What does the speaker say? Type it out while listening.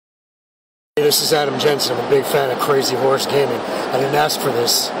this is Adam Jensen. I'm a big fan of Crazy Horse Gaming. I didn't ask for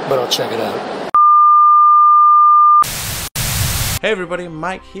this, but I'll check it out. Hey everybody,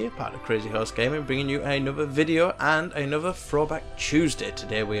 Mike here, part of Crazy Horse Gaming, bringing you another video and another Throwback Tuesday.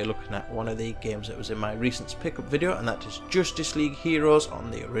 Today we are looking at one of the games that was in my recent pickup video, and that is Justice League Heroes on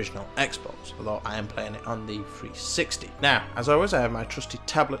the original Xbox, although I am playing it on the 360. Now, as always, I have my trusty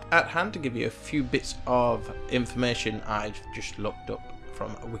tablet at hand to give you a few bits of information I've just looked up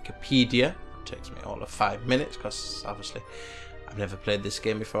from Wikipedia. It takes me all of 5 minutes, because obviously I've never played this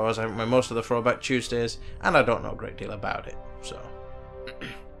game before, as I haven't most of the Throwback Tuesdays, and I don't know a great deal about it. So,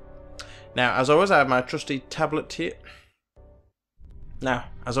 now, as always, I have my trusty tablet here.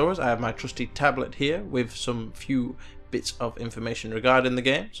 With some few bits of information regarding the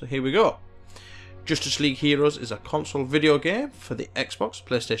game. So here we go. Justice League Heroes is a console video game for the Xbox,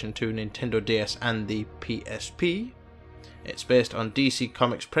 PlayStation 2, Nintendo DS, and the PSP. It's based on DC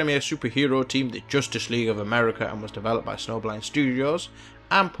Comics' premier superhero team, the Justice League of America, and was developed by Snowblind Studios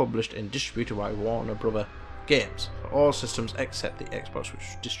and published and distributed by Warner Bros. Games for all systems except the Xbox, which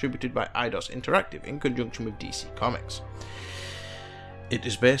was distributed by Eidos Interactive in conjunction with DC Comics. It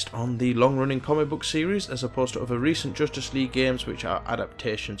is based on the long-running comic book series, as opposed to other recent Justice League games, which are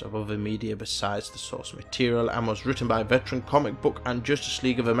adaptations of other media besides the source material, and was written by veteran comic book and Justice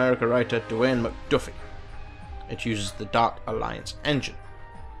League of America writer Dwayne McDuffie. It uses the Dark Alliance engine.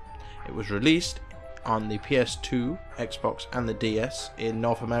 It was released on the PS2, Xbox, and the DS in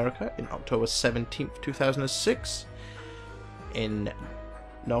North America in October 17th, 2006. In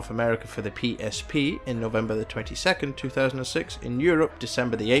North America for the PSP in November the 22nd, 2006. In Europe,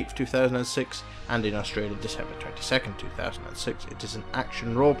 December the 8th, 2006. And in Australia, December 22nd, 2006. It is an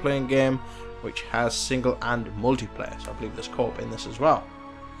action role-playing game which has single and multiplayer. So I believe there's co-op in this as well.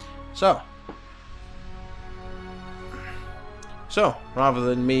 So, rather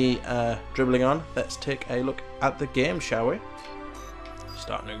than me dribbling on, let's take a look at the game, shall we?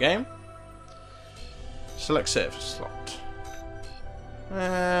 Start new game. Select save slot.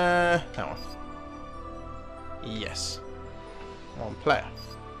 That one. Yes. One player.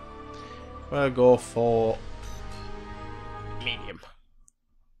 We'll go for medium.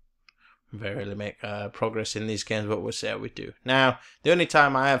 Very rarely make progress in these games, but we'll see how we do. Now, the only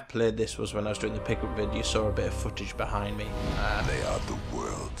time I have played this was when I was doing the pickup video. You saw a bit of footage behind me. They are the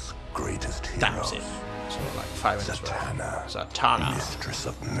world's greatest heroes. That was it. So like 5 minutes. Zatanna. Mistress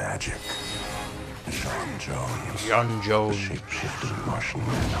of magic. John Jones. Shape-shifting Martian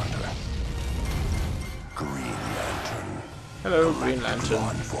manhunter. Green Lantern. Hello, Green Lantern.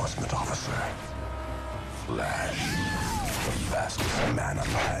 Law enforcement officer. Flash. The fastest man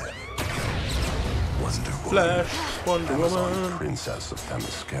alive. Wonder Woman. Flash, Wonder Amazon Woman. Princess of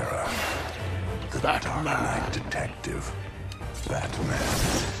Themyscira. The Batman. Dark Knight Detective. Batman.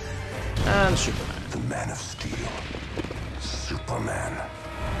 And Superman. The Man of Steel. Superman.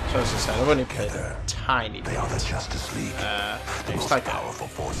 So as I said, I've only played a tiny They bit. are the Justice League. The It's most like powerful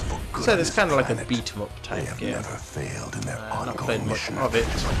force for good. so it's kind of like a planet. beat 'em up They type have game. never failed in their Not ongoing played much mission of it. to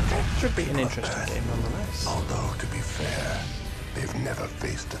Should be an protect interesting Earth. game nonetheless. Although, to be fair, they've never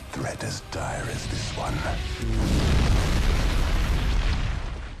faced a threat as dire as this one.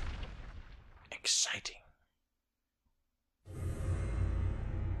 Exciting.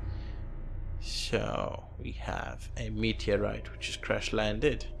 So we have a meteorite which has crash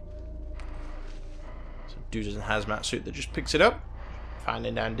landed. Some dude in a hazmat suit that just picks it up. Fine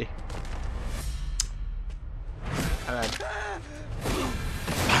and dandy. And then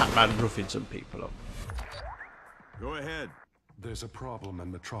Batman roughing some people up. Go ahead. There's a problem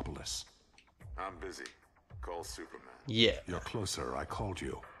in Metropolis. I'm busy. Call Superman. Yeah. You're closer, I called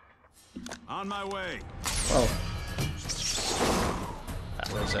you. On my way. Well,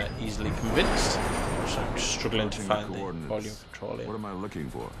 that was easily convinced. So I'm struggling to find the volume control What in. am I looking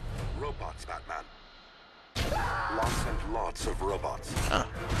for? Robots, Batman. Lots and lots of robots. Ah,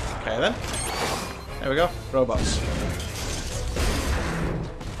 okay then. There we go. Robots.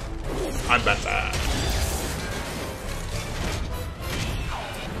 I'm Batman.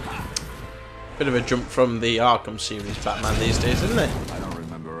 Bit of a jump from the Arkham series Batman these days, isn't it? I don't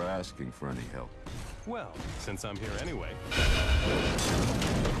remember asking for any help. Well, since I'm here anyway.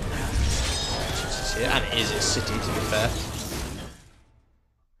 And it is a city, to be fair.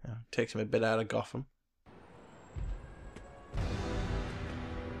 Yeah, takes him a bit out of Gotham.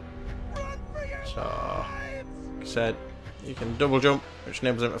 So, like I said, you can double jump, which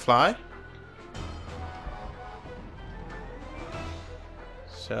enables him to fly.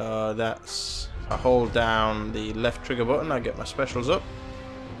 So that's, if I hold down the left trigger button, I get my specials up.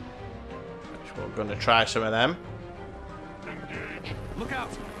 Which we're going to try some of them. Look out!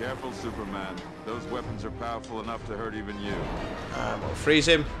 Careful, Superman. Those weapons are powerful enough to hurt even you. And we'll freeze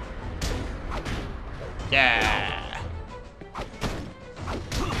him. Yeah!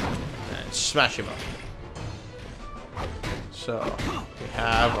 And smash him up. So, we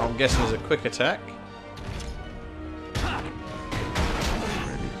have, I'm guessing there's a quick attack.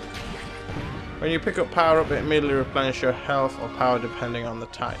 When you pick up power up, it immediately replenishes your health or power depending on the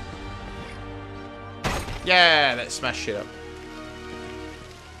type. Yeah, let's smash it up.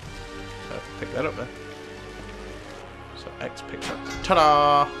 So pick that up then. So X picks up.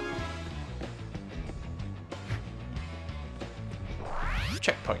 Ta-da!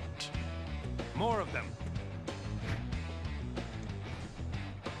 Checkpoint. More of them.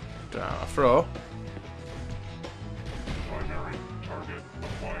 Throw.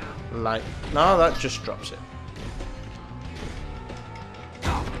 Light. No, that just drops it.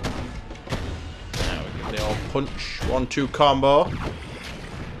 Now we get the old punch. 1-2 combo.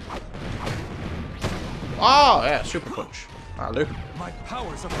 Oh, yeah, super punch. That'll do. My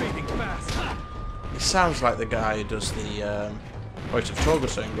powers are fading fast. He sounds like the guy who does the voice of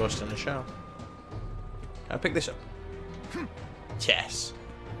Togusa in Ghost in the Shell. Can I pick this up? Yes.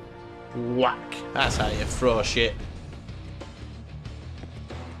 Whack. That's how you throw shit.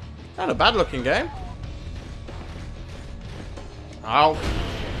 Not a bad looking game. Ow.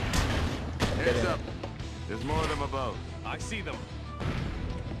 Heads up. There's more of them above. I see them.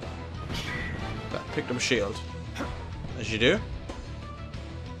 That picked up a shield. As you do.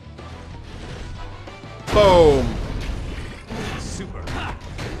 Boom. Super.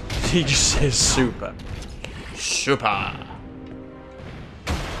 He just says super. Super.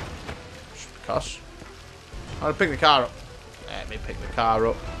 Just because. I'll pick the car up. Let me pick the car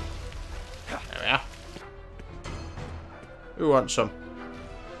up. There we are. Who wants some?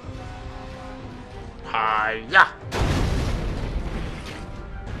 Hiya!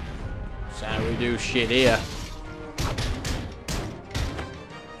 That's how we do shit here.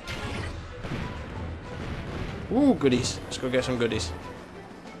 Ooh, goodies. Let's go get some goodies.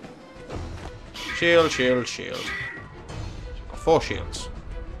 Shield, shield, shield. So got 4 shields.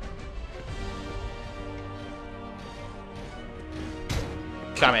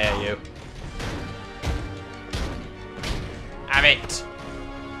 Come here, you. Have it!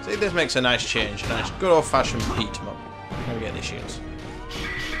 See, this makes a nice change. Nice, good old-fashioned beat 'em up. Let me get these shields.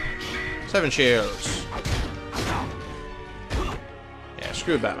 7 shields. Yeah,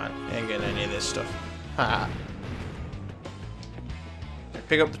 screw Batman. He ain't getting any of this stuff. Haha.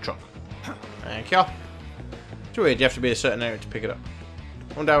 Pick up the truck. Thank you. It's weird, you have to be a certain area to pick it up.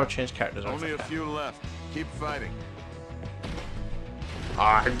 I wonder how I change characters. Only a few left. Keep fighting.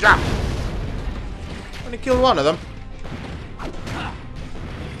 Ah, jump! Only killed one of them.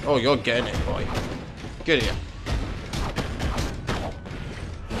 Oh, you're getting it, boy. Get here.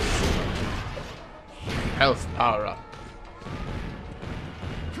 Health power up.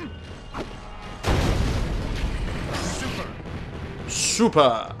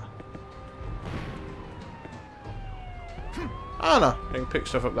 Super. Oh no, I can pick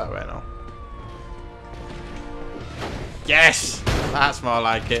stuff up that way now. Yes! That's more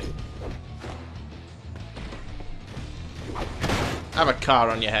like it. Have a car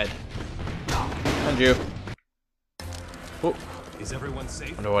on your head. And you. Oh. Is everyone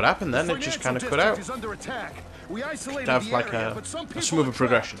safe? Wonder what happened then, it just kind of cut out. To have like a smoother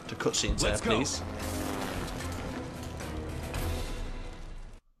progression to cutscenes there, please.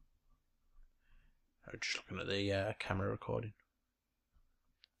 I'm just looking at the camera recording.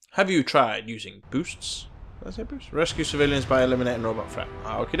 Have you tried using boosts? Did I say boosts? Rescue civilians by eliminating robot threat.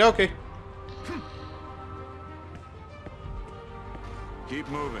 Okie dokie. Keep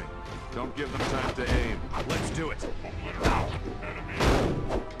moving. Don't give them time to aim. Let's do it.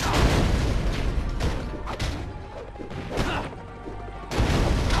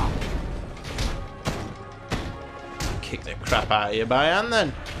 Kick the crap out of you by hand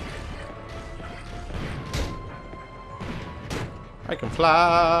then. I can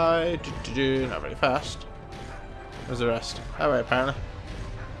fly. Not very fast. Where's the rest? Oh wait, apparently.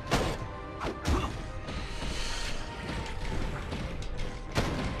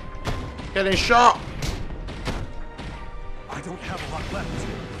 Getting shot! I don't have a lot left.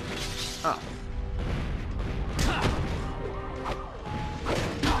 Ah.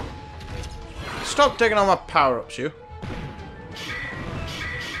 Stop taking all my power-ups, you.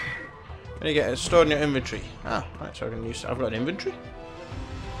 And you get it stored in your inventory. Ah, right, so I can use. I've got an inventory.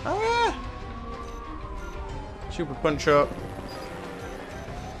 Oh yeah. Super punch up.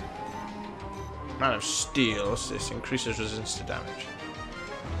 Man of Steel. This increases resistance to damage.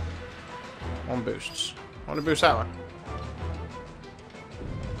 1 boosts. I want to boost that one.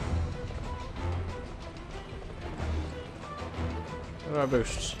 What are our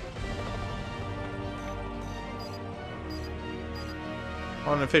boosts?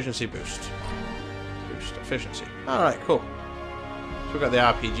 On efficiency boost. Boost efficiency. Alright, cool. So we've got the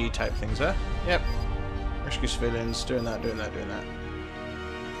RPG type things there. Yep. Rescue civilians, doing that, doing that, doing that.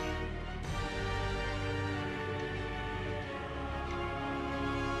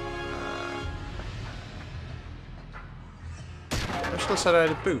 I still said I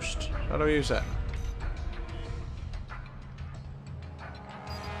had a boost. How do I use that?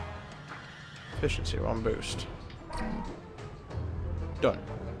 Efficiency, one boost. Done.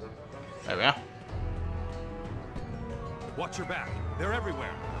 There we are. Watch your back. They're everywhere.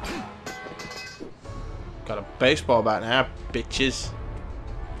 Got a baseball bat now, bitches.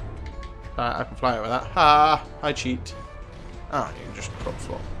 I can fly it with that. Ha! I cheat. Ah, you can just crop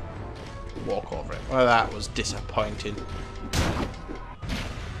floor. Walk over it. Well, that was disappointing.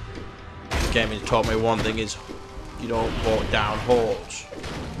 This game has taught me one thing is you don't walk down holes.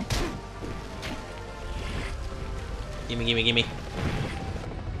 Gimme, gimme, gimme.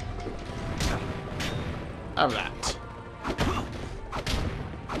 Have that.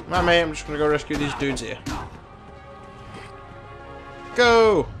 Come on, mate, I'm just gonna go rescue these dudes here.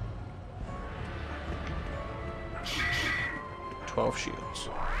 Go! 12 shields.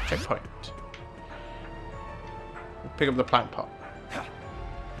 Checkpoint. Pick up the plant pot.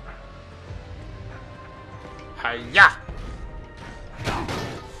 Hiya!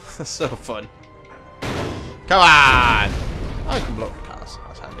 That's so fun. Come on! I can block the cars.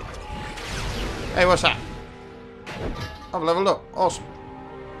 That's handy. Hey, what's that? I've leveled up. Awesome.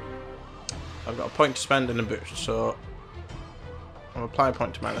 I've got a point to spend and a boost, so I'll apply a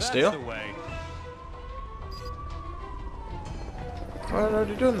point to Man of Steel. That's the way. Well, I've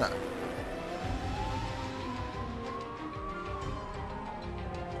already done that.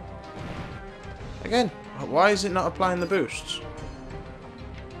 Again, why is it not applying the boosts?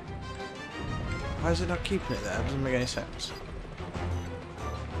 Why is it not keeping it there? It doesn't make any sense.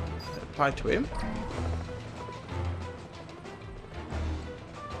 Does it apply to him?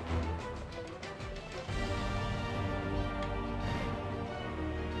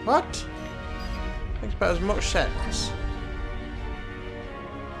 What? Makes about as much sense.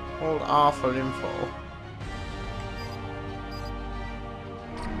 Hold R for info.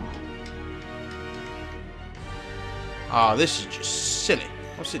 Ah, this is just silly.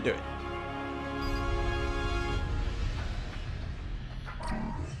 What's it doing?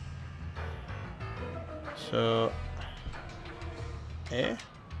 So, A,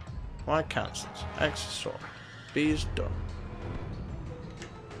 Y cancels. X is sort. B is done.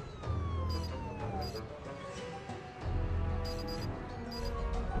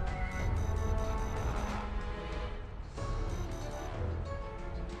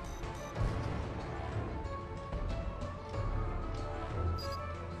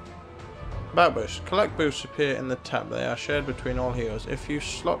 About boosts. Collect boosts appear in the tab. They are shared between all heroes. If you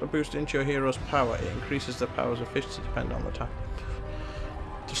slot a boost into your hero's power, it increases the power's efficiency depending on the tab.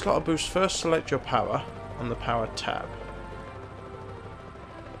 To slot a boost, first select your power on the power tab.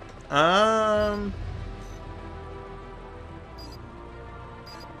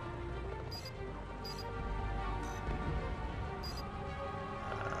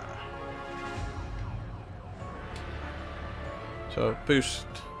 So boost.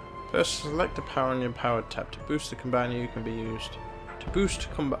 First, select the power on your powered tab. To boost the combiner, you can be used. To boost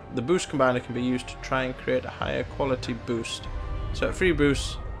the boost combiner can be used to try and create a higher quality boost. So 3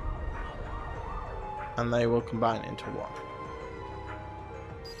 boosts, and they will combine into one.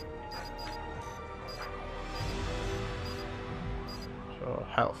 So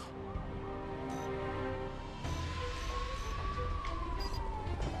health.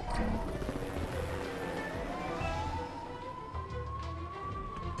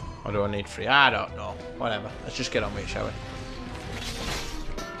 Or do I need 3? I don't know. Whatever. Let's just get on with it, shall we?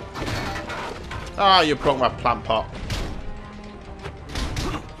 Oh, you broke my plant pot.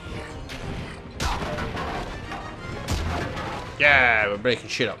 Yeah, we're breaking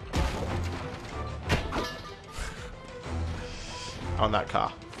shit up. On that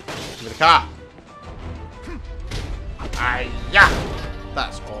car. Give me the car. Yeah.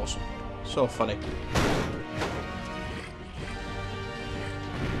 That's awesome. So funny.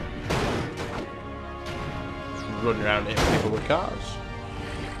 Running around hitting people with cars.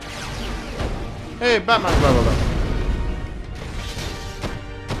 Hey, Batman leveled up.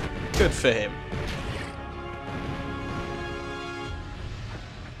 Good for him.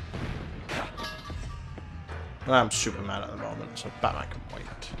 Well, I'm Superman at the moment, so Batman can wait.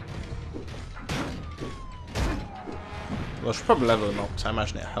 Well, I should probably level him up, because I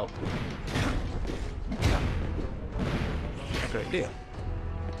imagine it'll help. great deal.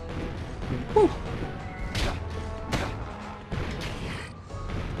 Woo.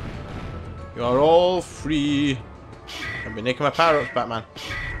 You are all free. I've been nicking my power-ups, Batman.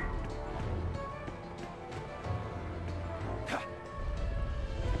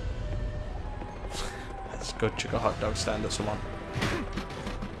 Let's go chuck a hot dog stand at someone.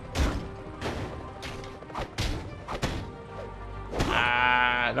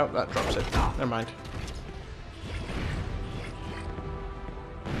 Ah, nope, that drops it. Never mind.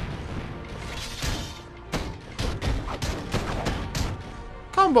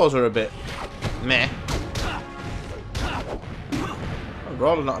 Combos are a bit meh.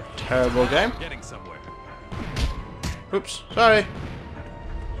 Overall, not a terrible game. Getting somewhere. Oops, sorry.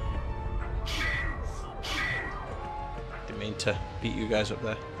 Didn't mean to beat you guys up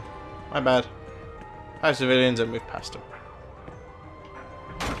there. My bad. 5 civilians and we've passed them.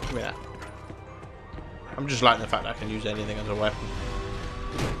 Give me that. I'm just liking the fact that I can use anything as a weapon.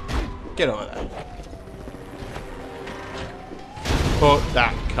 Get over there. Put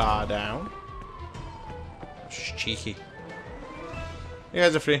that car down. Just cheeky. You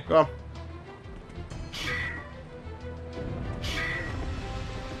guys are free. Go on.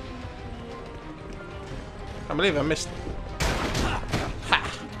 I believe I missed.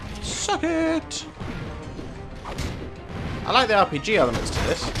 Ha! Suck it! I like the RPG elements to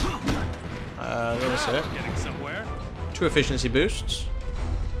this. Let me see it. Getting somewhere. 2 efficiency boosts.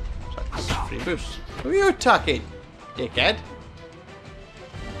 So that's 3 boosts. Who are you attacking, dickhead?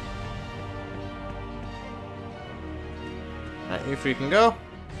 Right, you 3 can go.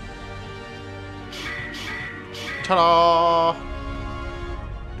 Ta-da!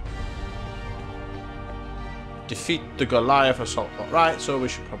 Defeat the Goliath assault bot. Right, so we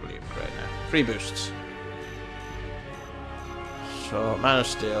should probably upgrade now. 3 boosts. So, Man of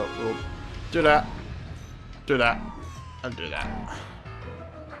Steel, we'll do that, and do that.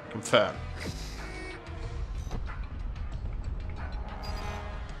 Confirm.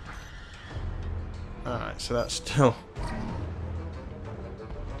 Alright, so that's still...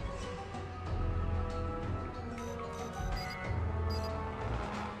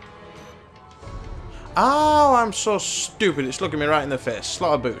 Oh, I'm so stupid. It's looking me right in the face.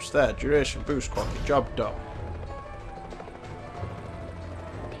 Slaughter boost. There. Duration boost quality. Job done.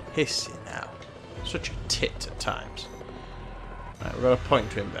 Hissy now. Such a tit at times. Right, we've got a point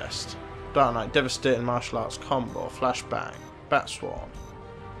to invest. Dark Knight. Devastating martial arts combo. Flashbang. Bat Swarm.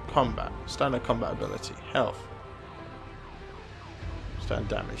 Combat. Standard combat ability. Health. Standard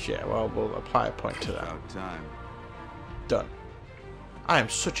damage. Yeah, well, we'll apply a point to that. About time. Done. I am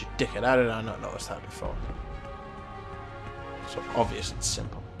such a dickhead. How did I not notice that before? So obvious and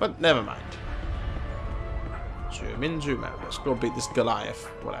simple. But never mind. Zoom in, zoom out. Let's go beat this Goliath.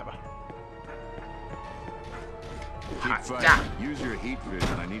 Whatever. Keep fighting. Use your heat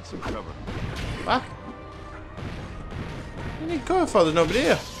vision. I need some cover. What? You need cover for? There's nobody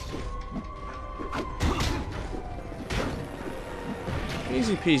here.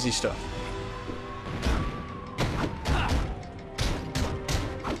 Easy peasy stuff.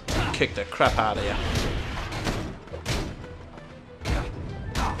 Kick the crap out of you.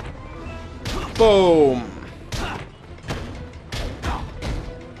 Boom!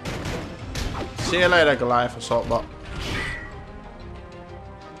 See you later, Goliath assault bot.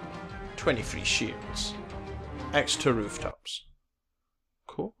 23 shields. Extra rooftops.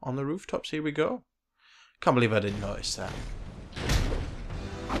 Cool. On the rooftops, here we go. Can't believe I didn't notice that.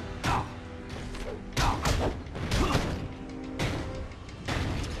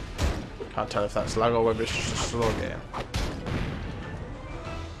 Can't tell if that's lag or whether it's just a slow game.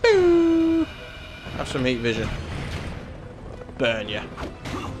 Boo! Have some heat vision. Burn ya.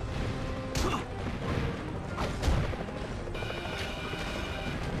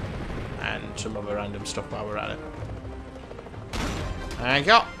 And some other random stuff while we're at it. There you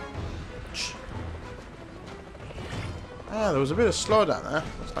go. Ah, there was a bit of slowdown there.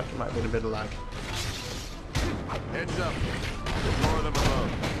 Looks like it might have been a bit of lag. Heads up. There's more of them above.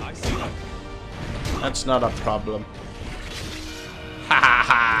 I see them. That's not a problem. Ha ha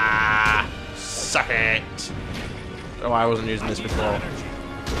ha! Suck it! Oh, I wasn't using this before.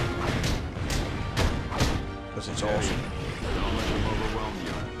 Because it's awesome. Don't let them overwhelm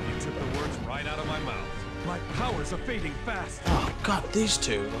you. You took the words right out of my mouth. My powers are fading fast. Oh god, these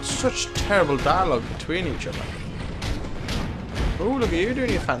two. Such terrible dialogue between each other. Oh, look at you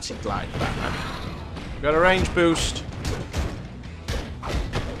doing your fancy glide, Batman. You got a range boost.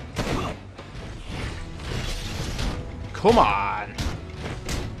 Come on!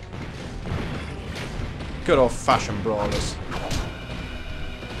 Good old-fashioned brawlers.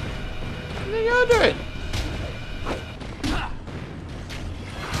 What are you doing?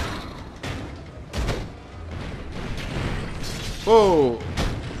 Whoa!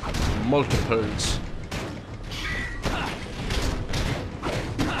 Multiples.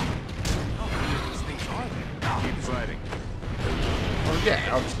 Keep fighting. Well, yeah,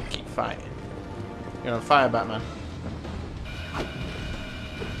 obviously keep fighting. You're on fire, Batman. So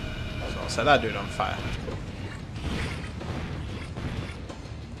I'll set that dude on fire.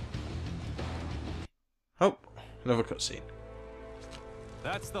 Oh, another cutscene.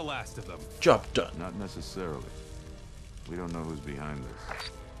 That's the last of them. Job done. Not necessarily. We don't know who's behind this.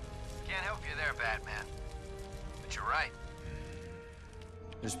 Can't help you there, Batman. But you're right.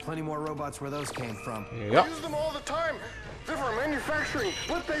 There's plenty more robots where those came from. Yep. Use them all the time. They're for manufacturing,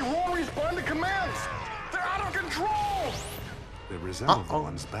 but they won't respond to commands. They're out of control. They resemble the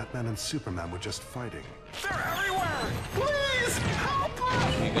ones Batman and Superman were just fighting. They're everywhere. Please help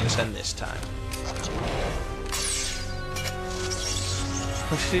us. You're gonna send this time.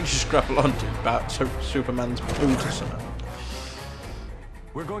 Why did he just grapple onto Superman's boot or something?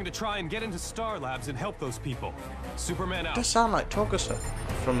 We're going to try and get into Star Labs and help those people. Superman out. Does sound like Togusa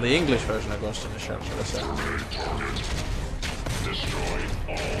from the English version of Ghost in the Shell, should I say?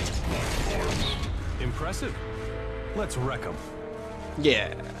 Impressive. Let's wreck them.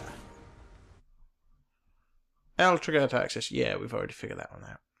 Yeah. L trigger to access. Yeah, we've already figured that one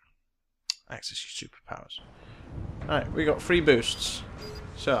out. Access your superpowers. Alright, we got 3 boosts.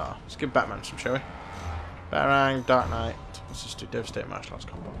 So, let's give Batman some, shall we? Batarang, Dark Knight. Let's just do Devastating Martial Arts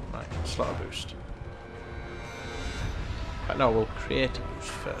combo. Right, slot a boost. But no, we'll create a boost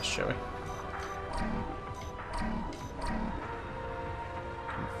first, shall we?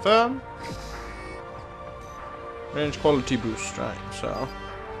 Confirm. Range quality boost, right, so.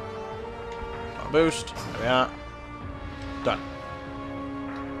 Slot a boost. There we are. Done.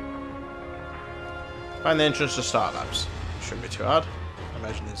 Find the entrance to Star Labs. Shouldn't be too hard. I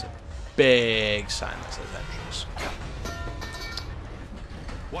imagine there's a big sign that says entrance.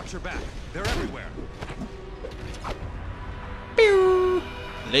 Watch your back. They're everywhere. Pew!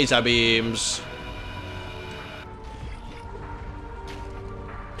 Laser beams.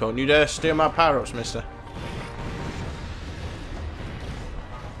 Don't you dare steal my power-ups, mister.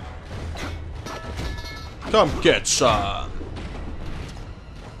 Come get some.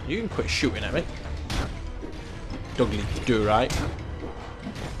 You can quit shooting at me. Ugly do right.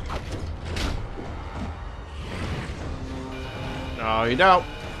 No, you don't.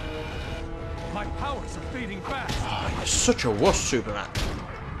 My powers are fading fast. Oh, you're such a wuss, Superman.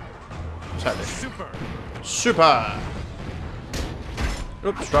 What's happening? Super. Super.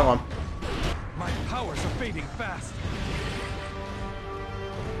 Oops, wrong one. My powers are fading fast.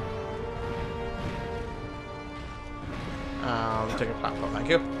 I'll take a platform, thank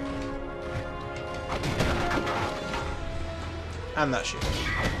you. And that shield.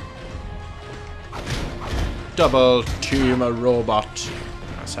 Double team a robot.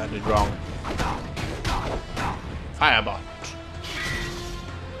 That sounded wrong. Firebot.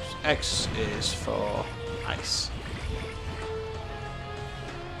 X is for ice.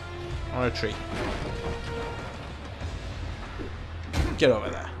 On a tree. Get over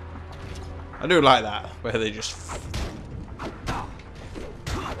there. I do like that, where they just...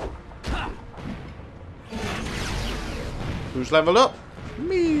 Who's leveled up?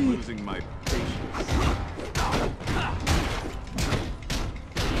 Me! Losing my patience.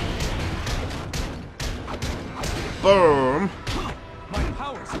 Boom! My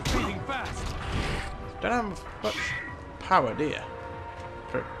powers are fading fast. Don't have much power, do you?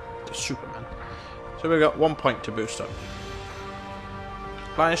 For the Superman. So we've got 1 point to boost up.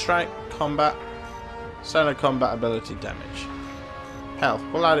 Blind Strike, Combat, Standard Combat Ability Damage. Health,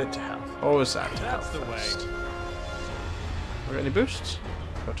 we'll add it to health. Always add to That's health the first. way. We got any boosts?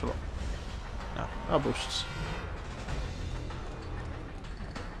 Go to look. No, no boosts.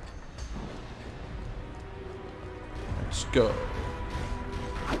 Let's go.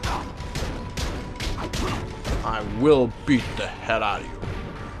 I will beat the hell out of you.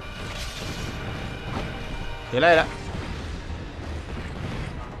 See you later.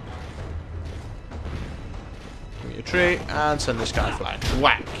 Give me a tree and send this guy flying.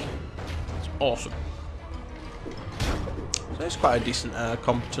 Whack. That's awesome. So it's quite a decent,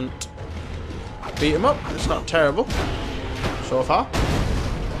 competent beat 'em up. It's not terrible so far.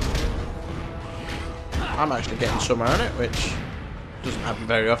 I'm actually getting somewhere on it, which doesn't happen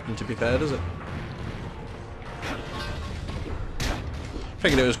very often, to be fair, does it?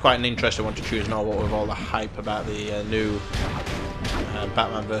 Figured it was quite an interesting one to choose now, what with all the hype about the new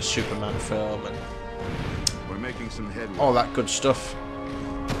Batman vs Superman film and We're making some headway. all that good stuff.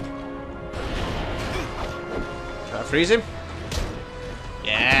 Can I freeze him?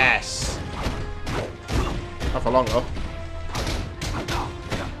 Yes! Not for long though.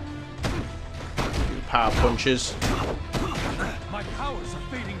 power punches. My powers are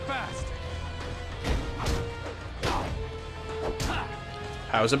fading fast.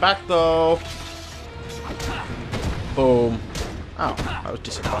 Powers are back though. Boom. Oh, that was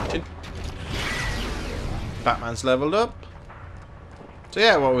disappointing. Batman's leveled up. So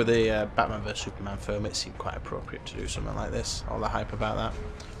yeah, what with the Batman vs Superman film, it seemed quite appropriate to do something like this. All the hype about that.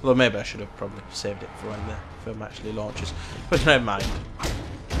 Although maybe I should have probably saved it for when the film actually launches. But never mind.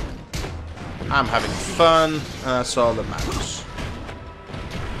 I'm having fun, and that's all that matters.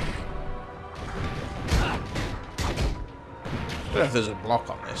 I don't know if there's a block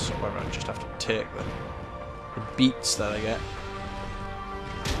on this, or whether I just have to take the beats that I get.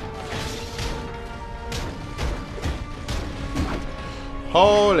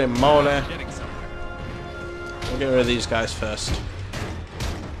 Holy moly. We'll get rid of these guys first.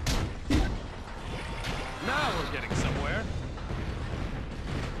 Now we're getting somewhere.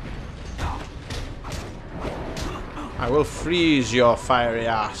 I will freeze your fiery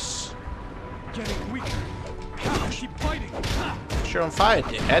ass. Getting weaker. Keep fighting. You're on fire,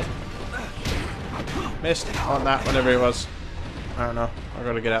 dickhead. Missed on that, whatever it was. I don't know. I've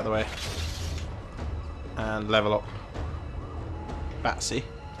got to get out of the way. And level up. Batsy.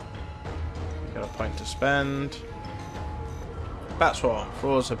 Got a point to spend. Bat Swarm.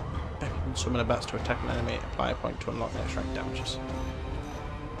 Throws a beacon, summon a bats to attack an enemy. Apply a point to unlock next rank damages.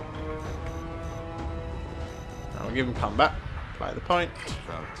 Now we'll give him combat. Apply the point.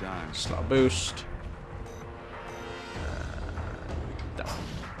 About time. Slot boost. Done.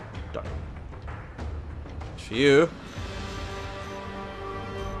 Done. As for you,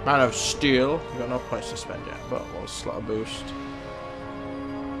 Man of Steel. You've got no points to spend yet, but we'll slot a boost.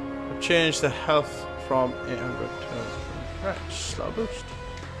 We'll change the health from 800 to... Right, slot a boost.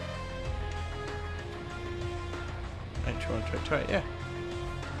 81 to 8, yeah.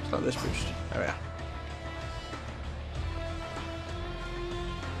 Slot this boost. There we are.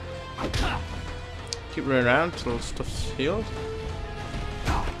 Keep running around till stuff's healed.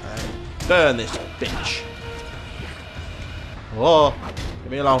 And burn this bitch. Whoa.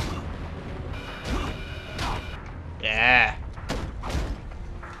 Leave me alone. Yeah.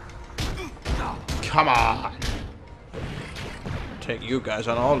 Come on. Take you guys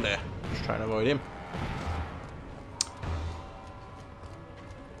on all day. Just trying to avoid him.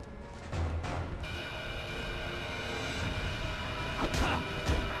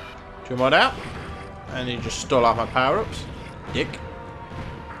 Two more down. And he just stole out my power-ups. Dick.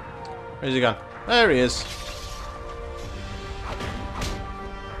 Where's he gone? There he is.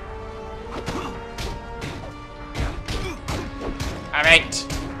 Alright.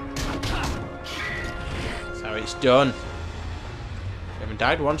 That's how it's done. Haven't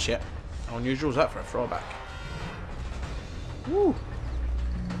died once yet. How unusual is that for a throwback? Woo.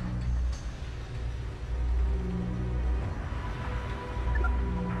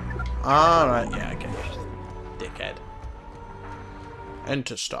 Alright, yeah, I get it. Dickhead.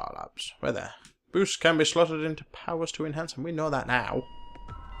 Enter Star Labs. We're there. Boosts can be slotted into powers to enhance, and we know that now.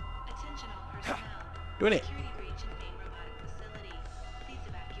 Attention all personnel. Doing it. Security breach in main robotic facility. Please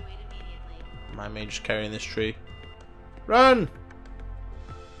evacuate immediately. Mind me just carrying this tree. Run!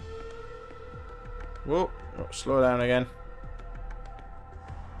 Whoa, oh, slow down again.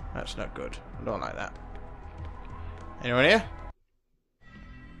 That's not good. I don't like that. Anyone here?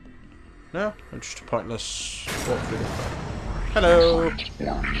 No? I'm just a pointless walk through. Hello!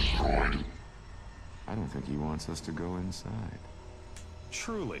 I don't think he wants us to go inside.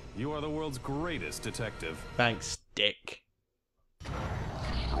 Truly, you are the world's greatest detective. Thanks, Dick.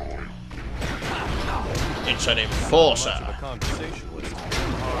 It's an enforcer. Much of a conversationalist.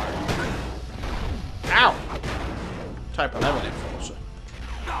 Hard. Ow! Type 11 enforcer.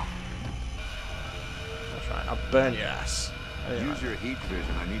 That's right, I'll burn your ass. Use your heat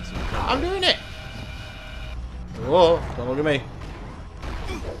vision. I need some cover. I'm doing it! Whoa, don't look at me.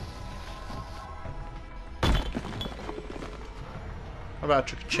 How about I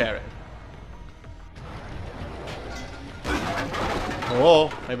chuck a chair in? Oh,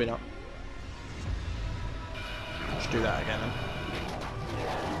 maybe not. Let's do that again then.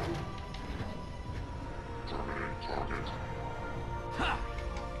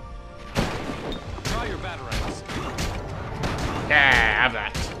 Try your batarangs. Yeah, have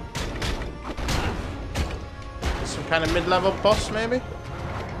that. Some kind of mid-level boss, maybe?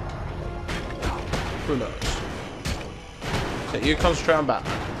 Who knows? So you concentrate on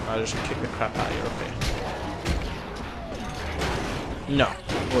Batman. I'll just kick the crap out of you up here. No,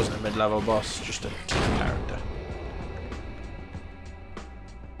 it wasn't a mid-level boss, just a character.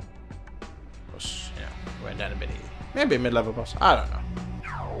 Was, you know, went down a bit easy. Maybe a mid-level boss. I don't know.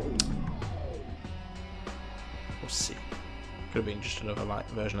 see. Could have been just another light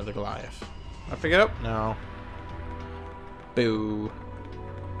version of the Goliath. I pick it up? No. Boo.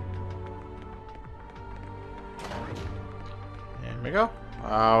 Here we go.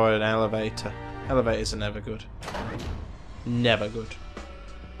 Oh, an elevator. Elevators are never good. Never good.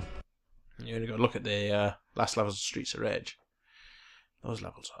 You only got to look at the last levels of Streets of Rage. Those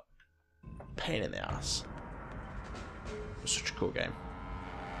levels are pain in the ass. It was such a cool game.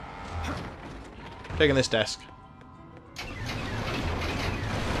 Taking this desk.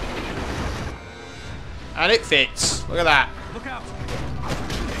 And it fits. Look at that. Look out!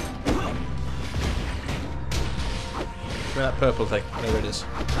 Give me that purple thing. Whatever it is.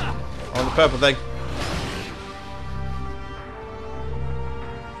 I want the purple thing.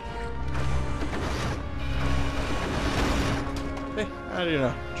 Hey, how do you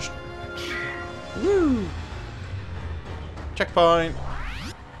know? Just... Woo! Checkpoint!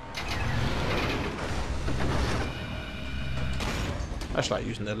 I just like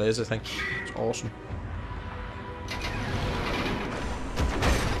using the laser thing. It's awesome.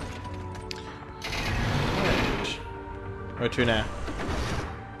 Right. Where to now?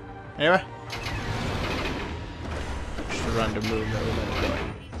 Anyway. Just a random room that we're meant to go.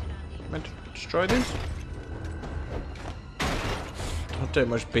 Meant to destroy these? Don't do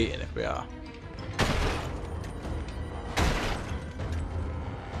much beating if we are.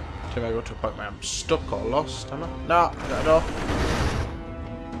 Maybe I go to a point where I'm stuck or lost, am I? No, got a door.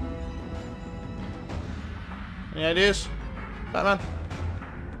 Any ideas? Batman?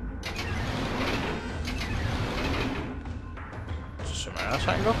 Is there somewhere else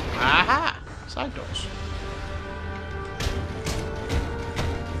I can go? Aha! Side doors.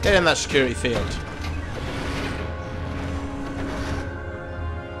 Get in that security field.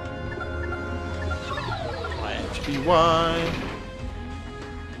 YHBY.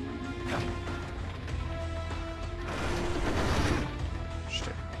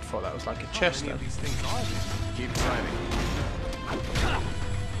 I thought that was like a chest then. Keep climbing.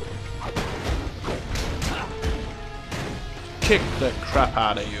 Kick the crap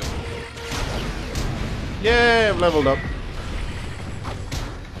out of you. Yeah, I've leveled up.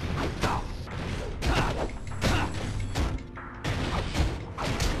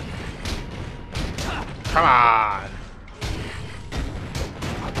 Come on.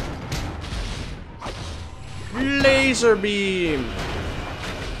 Laser beam.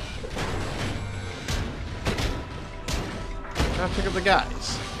 Can I pick up the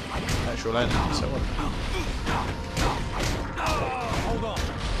guys? Actual enemies, I wonder. Hold on.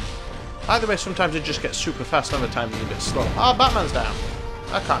 Either way, sometimes it just gets super fast, other times it's a bit slow. Oh, Batman's down.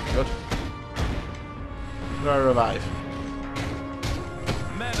 That can't be good. Do I revive?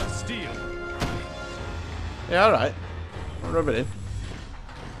 Man of Steel. Yeah, alright. I'll rub it in.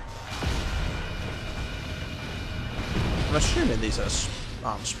 I'm assuming these are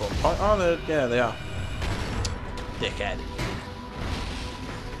arm spawn point. Oh, yeah, they are. Dickhead.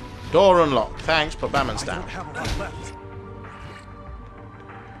 Door unlocked. Thanks, but Batman's down. Have a lot left.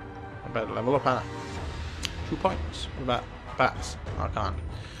 I better level up, Anna. 2 points. What about bats? I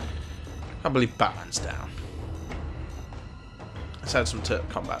can't believe Batman's down. Let's add some to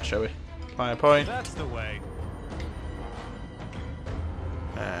combat, shall we? Apply a point. That's the way.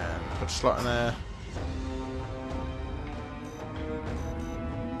 And put a slot in there.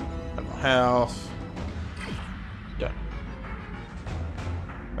 And more health. Done.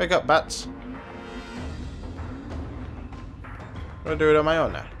 Wake up, bats. I'm gonna do it on my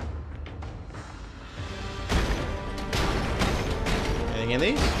own now. Anything in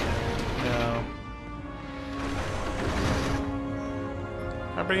these? No.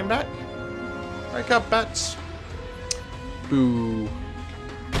 Can I bring him back? Wake up, bats. Boo.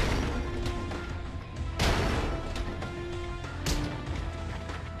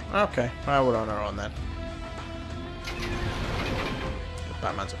 Okay, well, we're on our own then.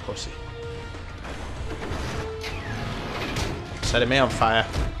 Batman's a pussy. Setting me on fire.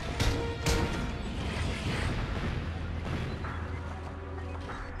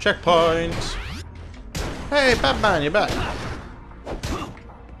 Checkpoint. Hey, Batman, you're back.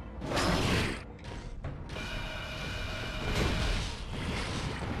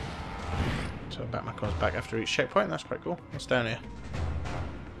 So Batman comes back after each checkpoint. That's quite cool. What's down here?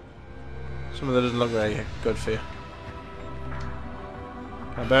 Some of that doesn't look very good for you.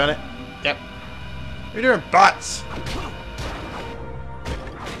 Can I burn it? Yep. What are you doing, butts?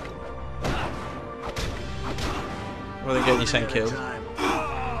 Rather than getting you sent killed.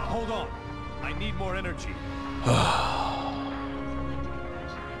 Hold on. I need more energy.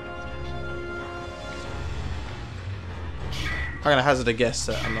 I'm gonna hazard a guess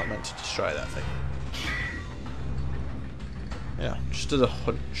that I'm not meant to destroy that thing. Yeah, just as a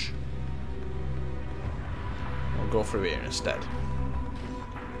hunch. I'll go through here instead.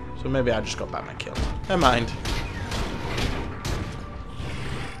 So maybe I just got Batman killed. Never mind.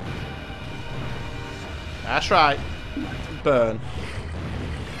 That's right. Burn.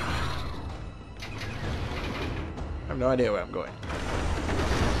 I have no idea where I'm going.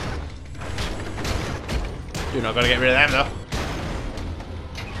 You're not gonna get rid of them though.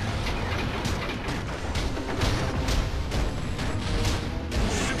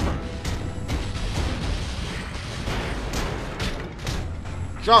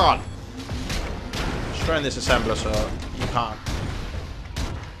 John! Destroying this assembler so you can't.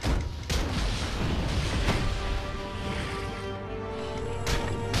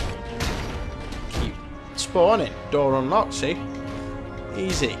 Keep spawning. Door unlocked, see?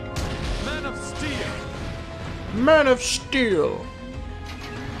 Easy. Man of Steel! Man of Steel!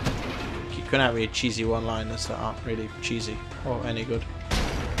 Keep coming out with cheesy one-liners that aren't really cheesy or any good.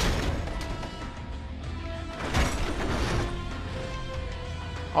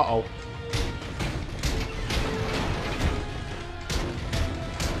 Uh-oh.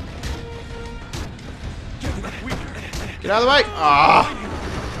 Get out of the way! Ah!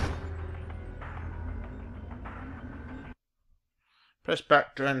 Press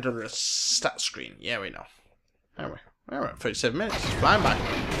back to enter the stat screen. Yeah, we know. Anyway, we're at 37 minutes. It's flying by.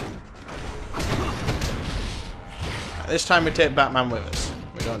 This time we take Batman with us.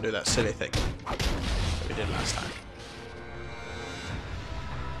 We don't do that silly thing that we did last time.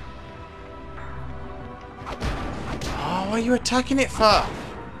 Oh, what are you attacking it for?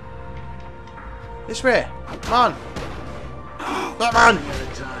 This way. Come on. Batman!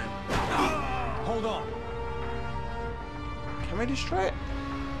 Hold on. Can we destroy it?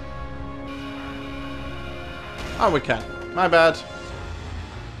 Oh, we can. My bad.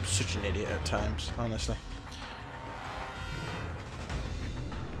 I'm such an idiot at times, honestly.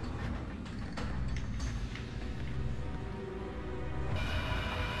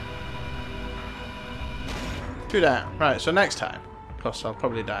 Two down. Right, so next time, plus I'll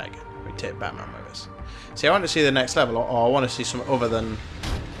probably die again, we take Batman with us. See, I want to see the next level, or I want to see something other than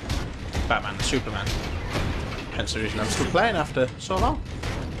Batman and Superman. Hence the reason I'm still playing after so long.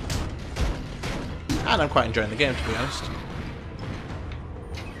 And I'm quite enjoying the game, to be honest.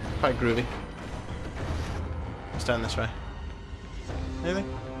 Quite groovy. Let's down this way.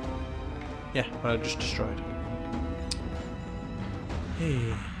 Anything? Yeah, what I just destroyed.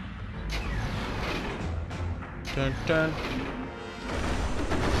 Hey. Dun dun.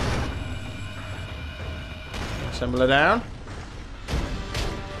 Assemble it down.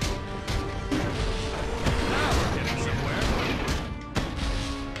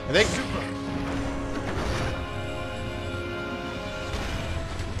 I think.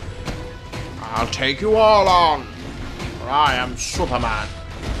 I'll take you all on, for I am Superman.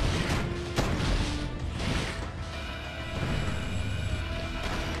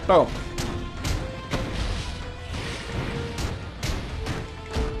 Boom.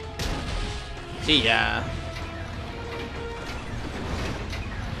 See ya.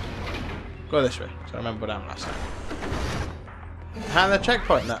 Go this way, so I remember what happened last time. And the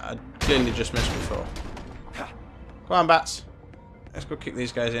checkpoint that I clearly just missed before. Go on, bats. Let's go kick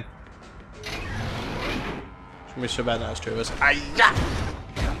these guys in. It's gonna be so bad that there's two of us. Hi-ya!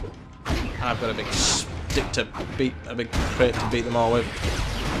 And I've got a big stick to beat, a big crate to beat them all with.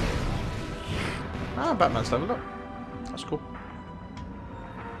 Ah, Batman's leveled up. That's cool.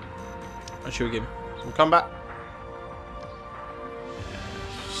 What should we give him? Some combat?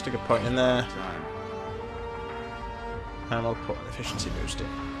 Stick a point in there. And I'll put an efficiency boost in.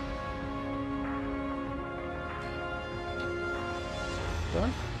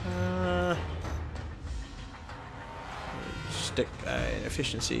 Done. Stick an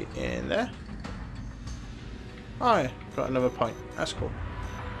efficiency in there. Oh yeah, got another point. That's cool.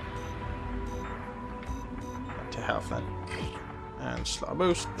 Back to health then. And slot a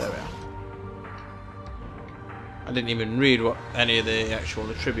boost. There we are. I didn't even read what any of the actual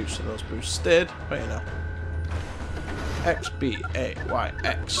attributes of those boosts did, but you know. X, B, A, Y,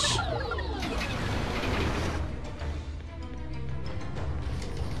 X.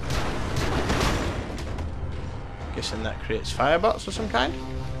 Guessing that creates firebots of some kind.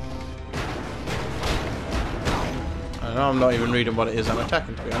 I know I'm not even reading what it is I'm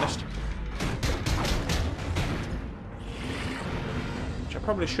attacking, to be honest. Which I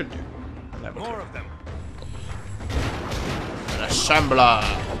probably should do. More of them. An assembler.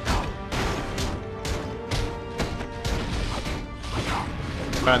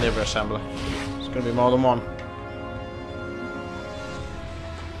 Find the other assembler. It's going to be more than one.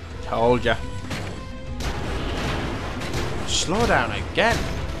 Told ya. Slow down again.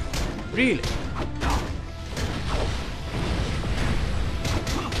 Really?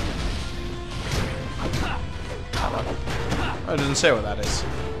 Oh, it doesn't say what that is.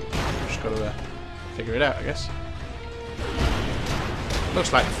 Just gotta figure it out, I guess.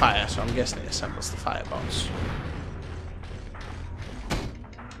 Looks like fire, so I'm guessing it assembles the firebots.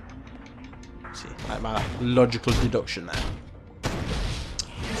 See, like my logical deduction there.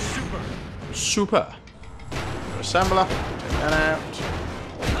 Super. Assembler. Take that out.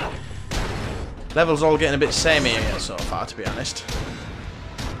 Level's all getting a bit samey here so far, to be honest.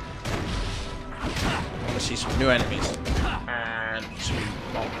 I want to see some new enemies. And some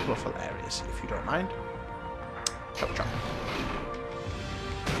more colourful areas, if you don't mind. Chop chop.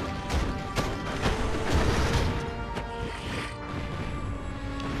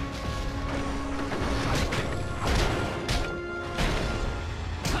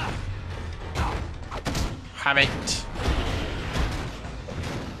 Have it.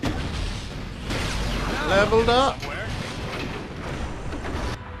 Leveled up.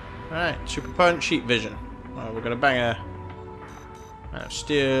 Alright, super potent sheep vision. We're gonna bang a man of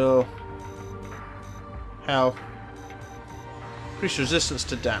steel. Health. Increase resistance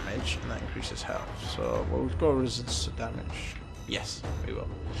to damage, and that increases health. So we'll go resistance to damage. Yes, we will.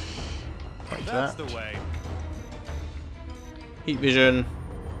 Like That's that. the way. Heat vision.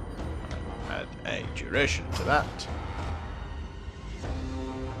 Add a duration to that.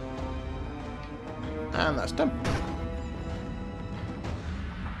 And that's done.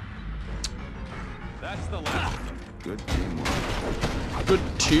 That's the last. Good teamwork. Good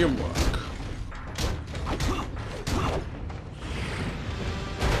teamwork.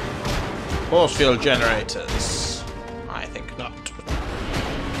 Force field generators. I think not.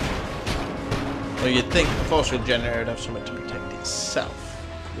 Well, you'd think the force field generator would have something to protect itself.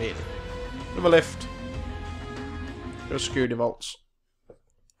 Really. Another lift. Go security vaults.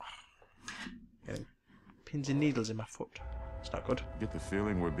 Getting pins and needles in my foot. It's not good. Get the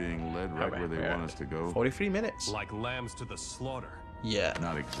feeling we're being led right where they want us to go. 43 minutes. Like lambs to the slaughter. Yeah.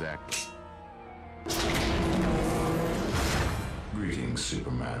 Not exactly. Greetings,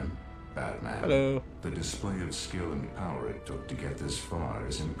 Superman, Batman. Hello. The display of skill and power it took to get this far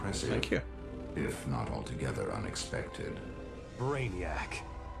is impressive. Thank you. If not altogether unexpected. Brainiac.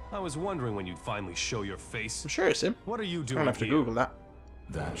 I was wondering when you'd finally show your face. I'm sure it's him. What are you I'm doing gonna have to here? Google that.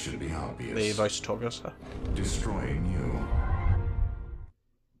 That should be obvious. The voice talker, sir. Destroying you.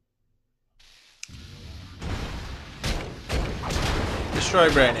 Destroy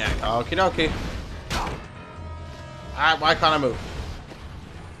Brainiac. Okie dokie. Why can't I move?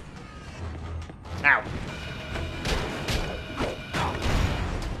 Ow.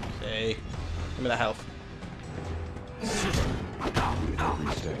 See. Give me the health. With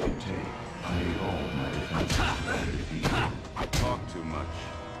every step you take, I need all my defenses better defeated. Talk too much.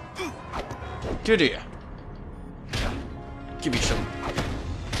 Did you? Give me some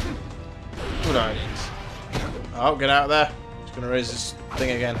good ideas. Oh, get out of there. It's gonna raise this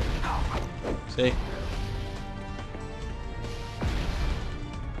thing again. See?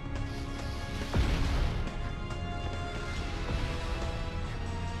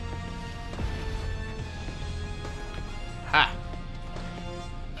 Ha!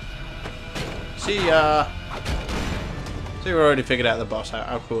 See, we've already figured out the boss.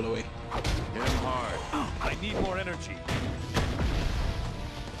 How cool are we? Hit him hard. I need more energy.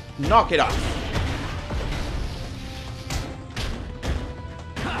 Knock it off.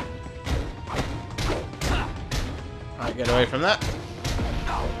 Alright, get away from that.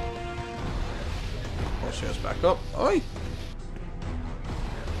 Force goes back up. Oi!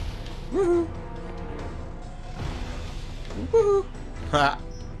 Woohoo! Woohoo! Ha!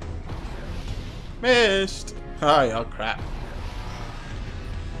 Missed! Oh, you're crap.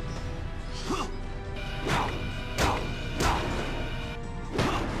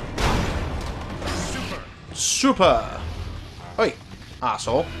 Super! Oi!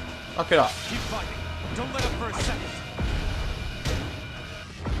 Asshole. Knock it off. Keep fighting. Don't let up for a second.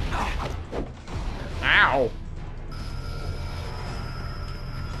 Ow!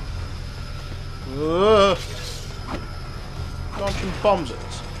 Ugh. Launching bombs at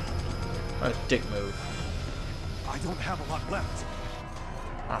us. What a dick move. I don't have a lot left.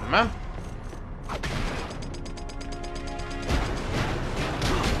 Oh man.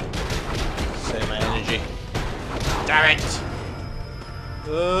 Save my energy. Damn it!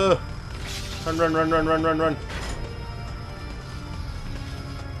 Run, run, run, run, run, run, run.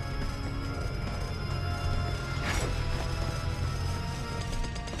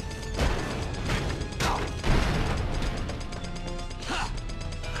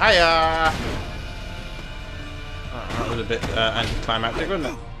 Hiya! Oh, that was a bit anticlimactic, wouldn't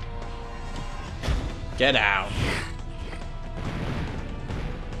it? Get out.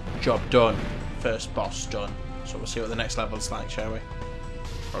 Job done. First boss done. So we'll see what the next level's like, shall we?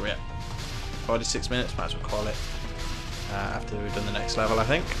 Where are we at? 46 minutes, might as well call it. After we've done the next level, I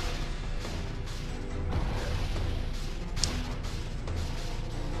think.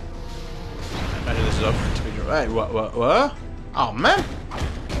 I imagine this is up to be... Hey, what? Oh, man!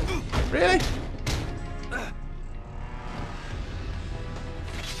 Really?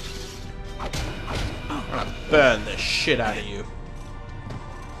 I'm gonna burn the shit out of you.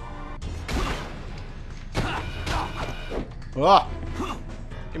 Oh!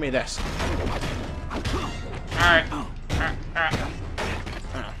 Give me this. Alright.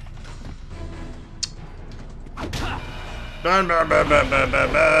 Burn, burn, burn, burn, burn,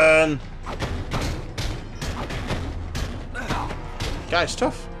 burn, burn. Guy's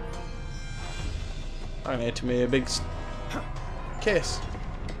tough. I'm gonna hit me a big kiss.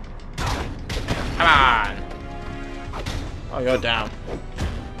 Come on! Oh, you're down.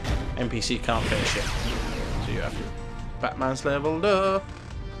 NPC can't finish it. So you have to. Batman's leveled up.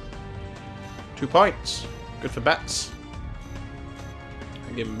 2 points. Good for bats.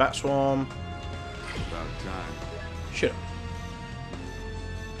 I give him Bat Swarm. About time. Shit.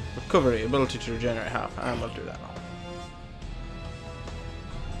 Recovery, ability to regenerate half. I'm gonna do that now.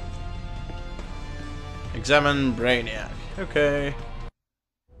 Examine Brainiac. Okay.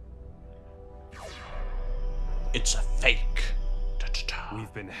 It's a fake. Da-da-da.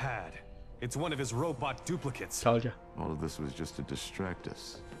 We've been had. It's one of his robot duplicates. Told ya. All of this was just to distract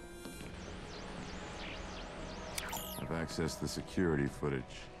us. I've accessed the security footage.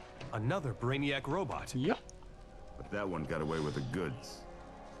 Another Brainiac robot. Yep. But that one got away with the goods.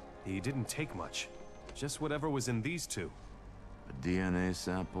 He didn't take much. Just whatever was in these two. A DNA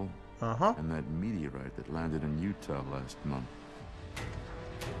sample, Uh-huh. and that meteorite that landed in Utah last month.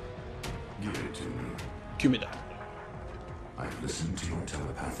 Give it to me. Give me that. I've listened to your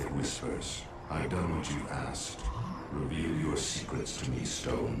telepathic whispers. I've done what you asked. Reveal your secrets to me,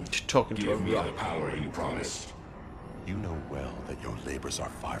 Stone. Talking to a Give me the rock. power you promised. You know well that your labors are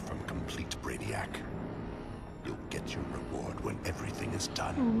far from complete, Brainiac. You'll get your reward when everything is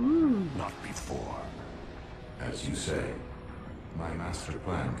done, not before. As you say, my master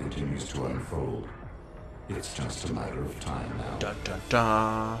plan continues to unfold. It's just a matter of time now. Dun dun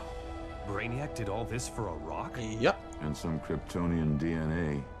dun. Brainiac did all this for a rock? Yep. And some Kryptonian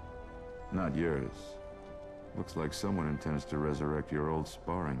DNA. Not yours. Looks like someone intends to resurrect your old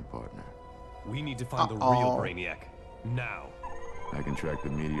sparring partner. We need to find the real Brainiac. Now. I can track the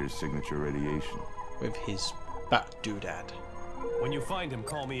meteor's signature radiation. With his bat doodad. When you find him,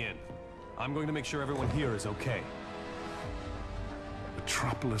 call me in. I'm going to make sure everyone here is okay.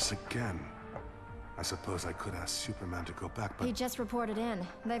 Metropolis again. I suppose I could ask Superman to go back, but He just reported in.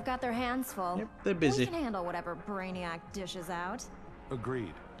 They've got their hands full. Yep, they're busy. We can handle whatever Brainiac dishes out.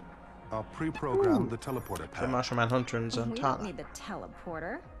 agreed. I'll pre-program the teleporter The pad. Martian Manhunter and We don't Zatanna. need the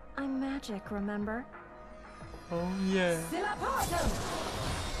teleporter. I'm magic, remember? Oh yeah.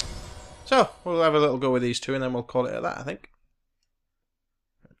 So we'll have a little go with these two, and then we'll call it at that. I think.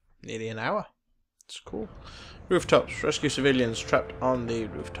 Nearly an hour. It's cool. Rooftops. Rescue civilians trapped on the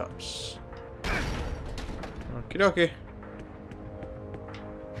rooftops. Okie dokie.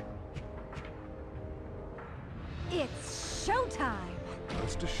 It's showtime!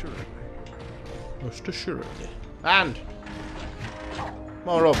 Most assuredly. Most assuredly. And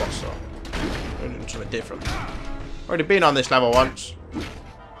more robots though. We're doing something different. Already been on this level once. The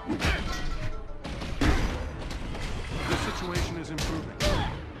situation is improving.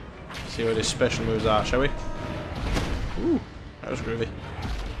 See what his special moves are, shall we? Ooh, that was groovy.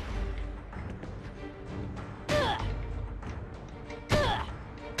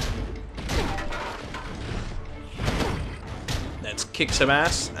 Let's kick some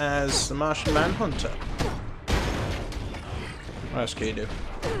ass as the Martian Manhunter. What else can you do?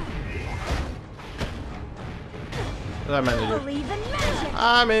 What am I meant to do? Believe in magic!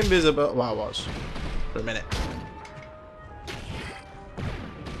 I'm invisible. Well, I was. For a minute.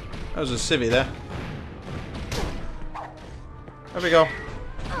 That was a civvy there. There we go.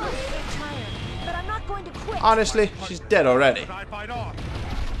 I'm tired, but I'm not going to quit. Honestly, she's dead already. I fight off.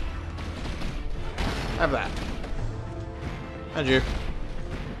 Have that. And you.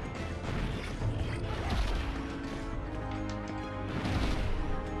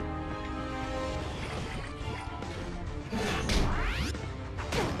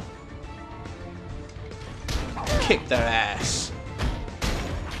 Kick their ass.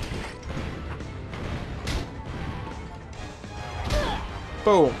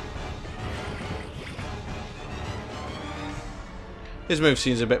 Boom. His move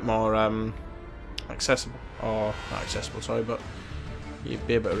seems a bit more accessible, or not accessible, sorry, but you'd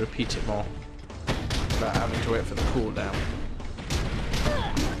be able to repeat it more without having to wait for the cooldown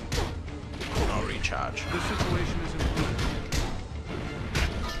or recharge. The situation is improving.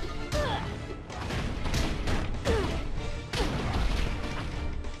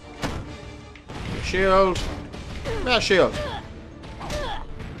 Shield! Yeah, shield!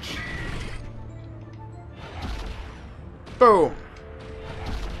 Boom!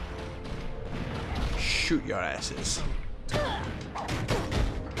 Shoot your asses.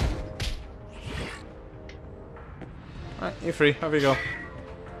 Alright, you're free. Have you go.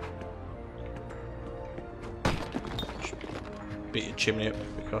 Beat your chimney up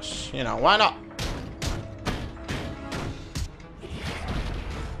because, you know, why not?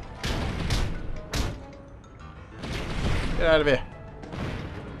 Get out of here.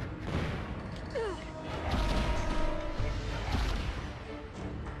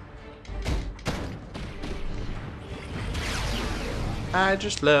 I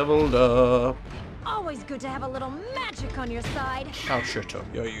just leveled up. Always good to have a little magic on your side. Oh, shut up.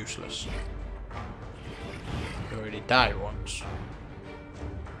 You're useless. You already died once.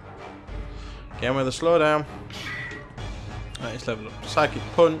 Again with a slowdown. Let's level up. Psychic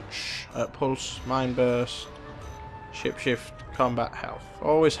Punch, Pulse, Mind Burst, Shapeshift, Combat, Health.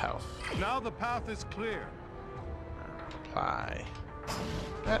 Always health. Now the path is clear. Apply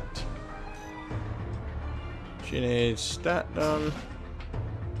that. She needs that done.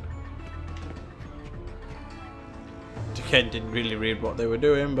 Ken didn't really read what they were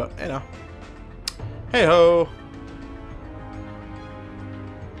doing, but you know. Hey ho!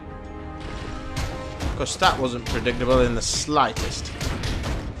 Because that wasn't predictable in the slightest.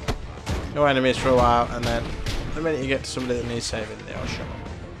 No enemies for a while, and then the minute you get to somebody that needs saving, they all show up.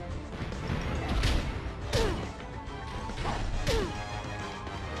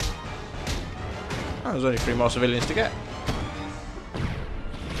 Oh, there's only 3 more civilians to get.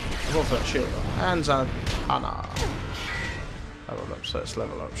 Go for that shield though. Hands on Hana. Level up, so let's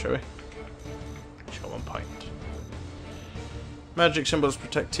level up, shall we? Show 1 point. Magic symbols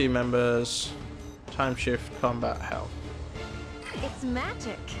protect team members. Time shift, combat, health. It's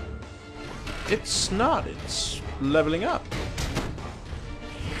magic. It's not, it's leveling up.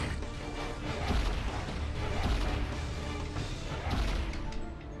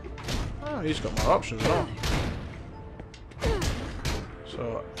 Oh, he's got more options now.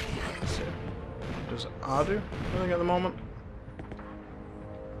 So, let's see. What does R do? I think at the moment.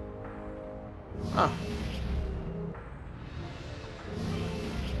 Ah.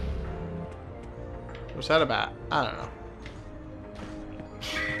 What's that about? I don't know.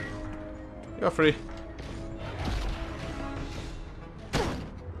 You're free.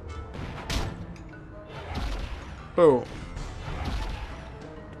 Boom.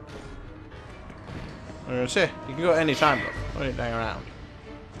 I'm gonna say, you can go any time, bro. Don't need to hang around.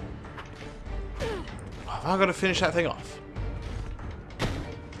 Have I got to finish that thing off?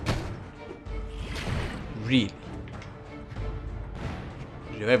 Really?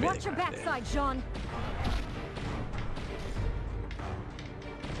 Do everything. Watch your backside, John.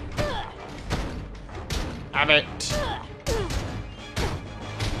 Have it.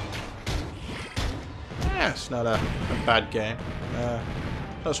 Yeah, it's not a bad game.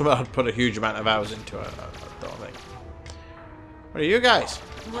 Not something I'd put a huge amount of hours into, I don't think. What are you guys?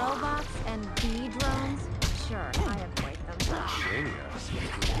 Robots and bee drones? Sure, I avoid them.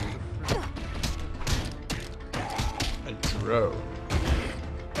 A drone.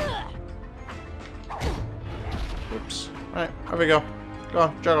 Oops. Right, here we go. Go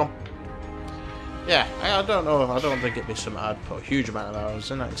on, juggle. Yeah, I don't know. I don't think it'd be something I'd put a huge amount of hours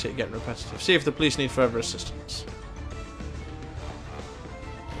in. I can see it getting repetitive. See if the police need further assistance.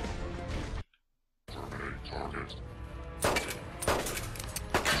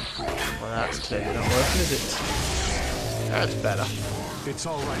 Well, that's clearly not working, is it? That's better. It's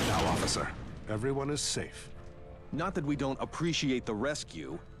all right now, officer. Everyone is safe. Not that we don't appreciate the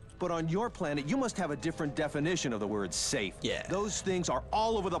rescue, but on your planet, you must have a different definition of the word safe. Yeah. Those things are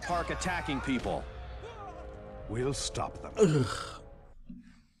all over the park attacking people. We'll stop them. Ugh.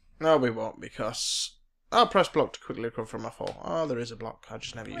 No, we won't, because I'll press block to quickly recover from my fall. Oh, there is a block. I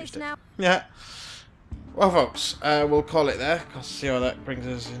just never used it. Yeah. Well, folks, we'll call it there, because see how that brings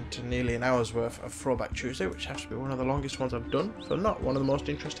us into nearly an hour's worth of Throwback Tuesday, which has to be one of the longest ones I've done, for not one of the most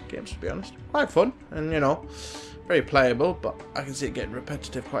interesting games, to be honest. Quite fun, and, you know, very playable, but I can see it getting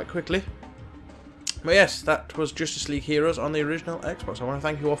repetitive quite quickly. But yes, that was Justice League Heroes on the original Xbox. I want to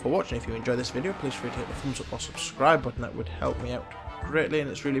thank you all for watching. If you enjoyed this video, please feel free to hit the thumbs up or subscribe button. That would help me out greatly, and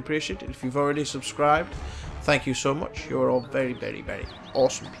it's really appreciated. If you've already subscribed, Thank you so much. You're all very, very, very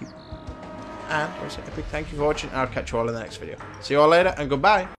awesome people. And I say a big thank you for watching. I'll catch you all in the next video. See you all later and goodbye.